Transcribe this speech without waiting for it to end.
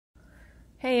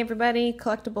Hey everybody,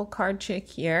 Collectible Card Chick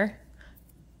here.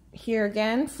 Here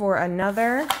again for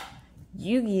another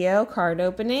Yu-Gi-Oh card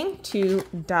opening, 2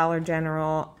 Dollar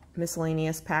General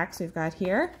Miscellaneous Packs we've got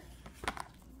here.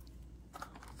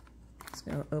 Let's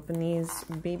go open these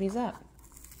babies up.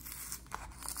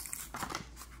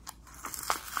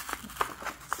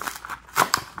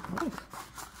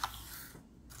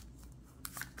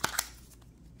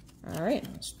 All right,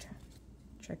 let's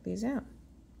check these out.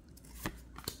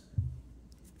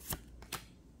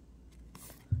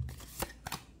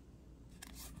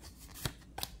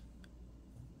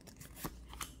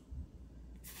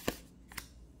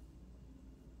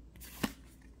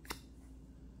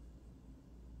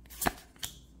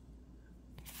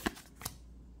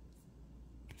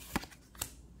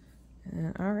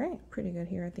 All right, pretty good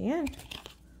here at the end.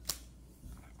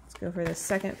 Let's go for the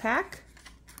second pack.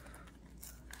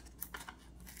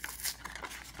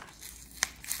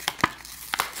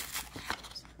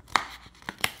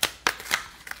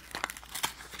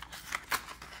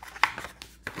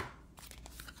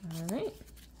 All right.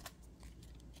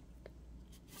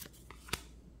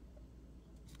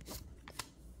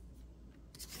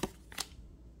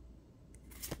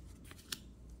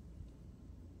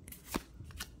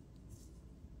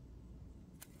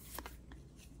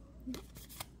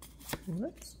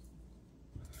 Whoops.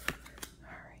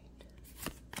 All right.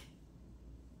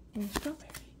 And strawberry.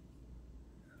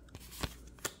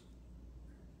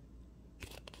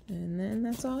 And then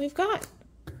that's all we've got.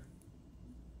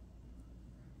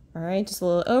 All right, just a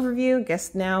little overview.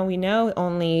 Guess now we know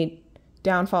only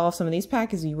downfall of some of these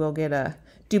packs is you will get a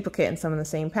duplicate in some of the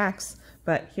same packs.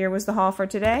 But here was the haul for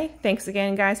today. Thanks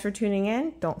again, guys, for tuning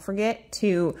in. Don't forget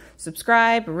to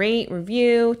subscribe, rate,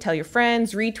 review, tell your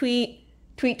friends, retweet,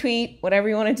 tweet, whatever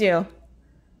you want to do.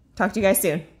 Talk to you guys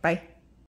soon. Bye.